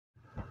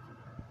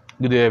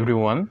Good day,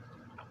 everyone.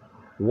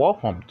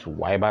 Welcome to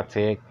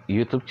Wibertech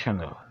YouTube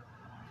channel.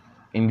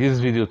 In this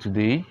video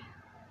today,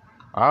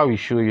 I will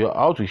show you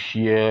how to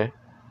share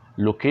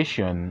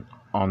location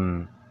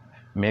on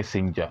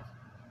Messenger.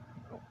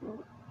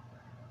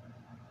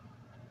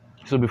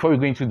 So before we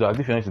go into that,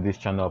 if you're new to this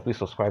channel, please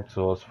subscribe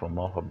to us for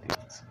more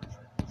updates.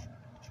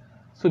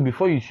 So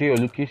before you share your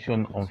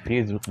location on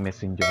Facebook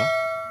Messenger,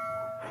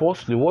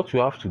 firstly, what you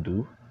have to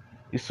do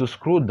is to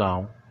scroll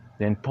down,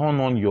 then turn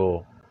on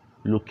your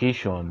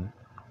location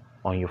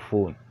on your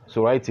phone.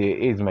 So right here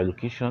is my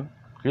location.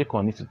 Click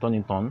on it to turn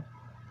it on.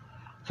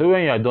 So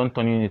when you are done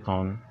turning it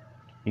on,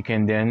 you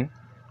can then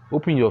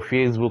open your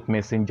Facebook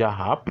Messenger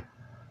app.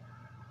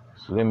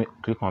 So let me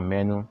click on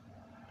menu.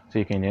 So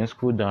you can then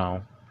scroll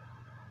down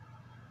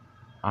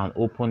and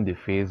open the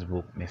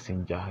Facebook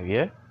Messenger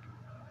here.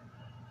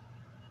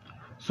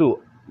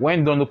 So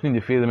when done opening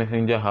the Facebook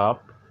Messenger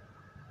app,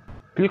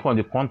 click on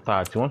the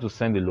contact you want to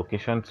send the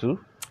location to.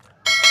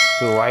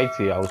 So right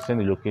here, I will send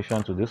the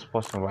location to this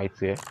person right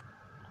here.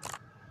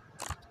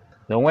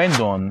 Then when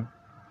done,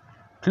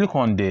 click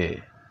on the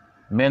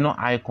menu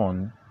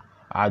icon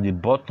at the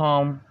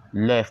bottom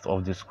left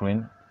of the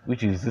screen,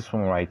 which is this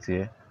one right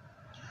here.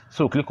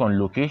 So click on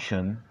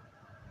location.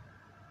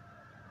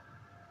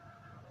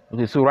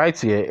 Okay, so right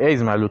here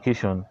is my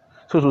location.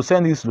 So to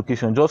send this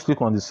location, just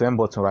click on the same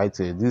button right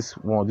here, this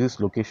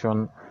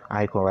location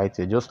icon right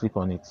here, just click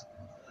on it.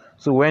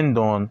 So when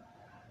done,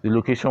 the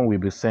location will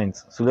be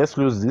sent. So let's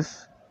close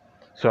this.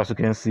 So as you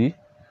can see,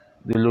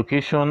 the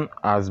location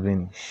has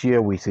been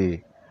shared with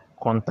a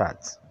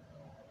contact.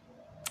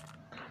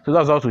 So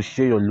that's how to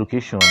share your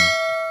location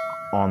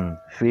on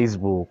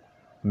Facebook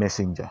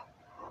Messenger.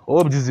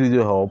 Hope this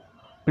video helped.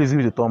 Please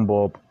give it a thumb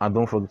up and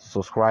don't forget to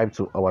subscribe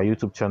to our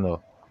YouTube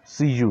channel.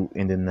 See you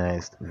in the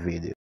next video.